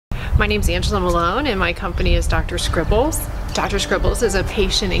My name's Angela Malone and my company is Dr. Scribbles. Dr. Scribbles is a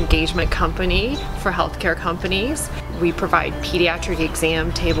patient engagement company for healthcare companies. We provide pediatric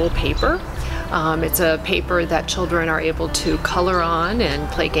exam table paper. It's a paper that children are able to color on and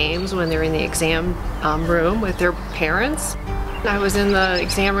play games when they're in the exam room with their parents. I was in the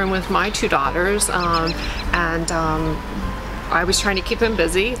exam room with my two daughters and I was trying to keep them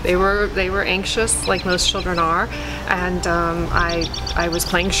busy. They were anxious, like most children are, and I was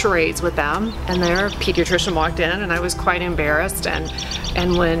playing charades with them. And their pediatrician walked in, and I was quite embarrassed. And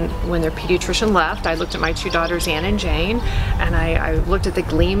when their pediatrician left, I looked at my two daughters, Anne and Jane, and I looked at the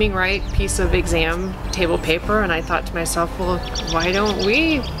gleaming right piece of exam table paper, and I thought to myself, well, why don't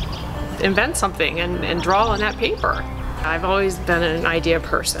we invent something and draw on that paper? I've always been an idea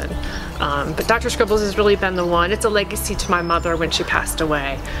person, but Dr. Scribbles has really been the one. It's a legacy to my mother when she passed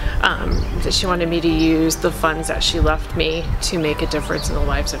away, that she wanted me to use the funds that she left me to make a difference in the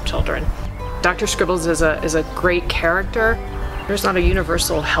lives of children. Dr. Scribbles is a great character. There's not a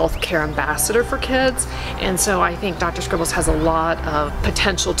universal healthcare ambassador for kids, and so I think Dr. Scribbles has a lot of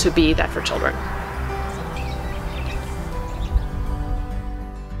potential to be that for children.